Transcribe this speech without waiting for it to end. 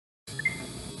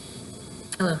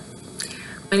Hello,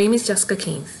 my name is Jessica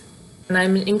Keynes, and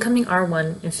I'm an incoming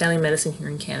R1 in family medicine here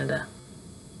in Canada.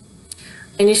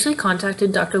 I initially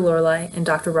contacted Dr. Lorelei and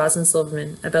Dr. Rosin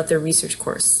Silverman about their research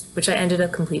course, which I ended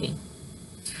up completing.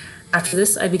 After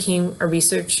this, I became a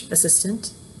research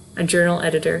assistant, a journal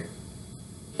editor,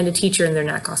 and a teacher in their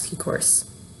NatKosky course.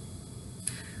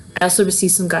 I also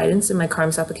received some guidance in my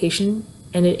CaRMS application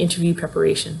and in interview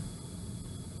preparation.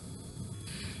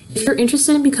 If you're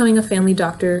interested in becoming a family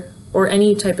doctor or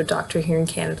any type of doctor here in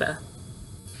Canada,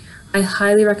 I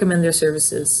highly recommend their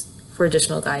services for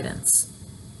additional guidance.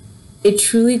 They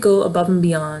truly go above and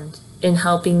beyond in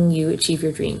helping you achieve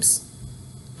your dreams.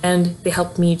 And they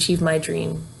helped me achieve my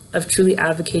dream of truly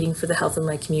advocating for the health of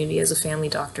my community as a family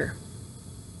doctor.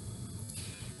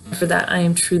 And for that, I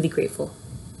am truly grateful.